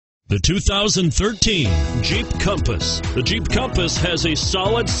The 2013 Jeep Compass. The Jeep Compass has a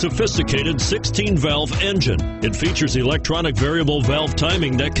solid, sophisticated 16-valve engine. It features electronic variable valve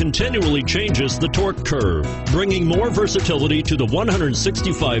timing that continually changes the torque curve, bringing more versatility to the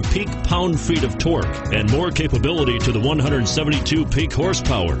 165 peak pound-feet of torque and more capability to the 172 peak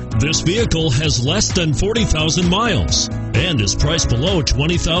horsepower. This vehicle has less than 40,000 miles and is priced below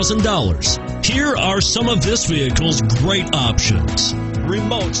 $20,000. Here are some of this vehicle's great options: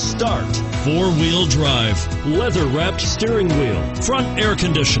 remote start, 4-wheel drive, leather-wrapped steering wheel, front air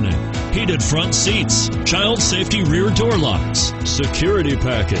conditioning, heated front seats, child safety rear door locks, security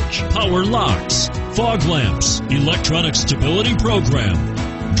package, power locks, fog lamps, electronic stability program.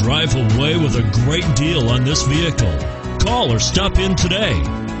 Drive away with a great deal on this vehicle. Call or stop in today.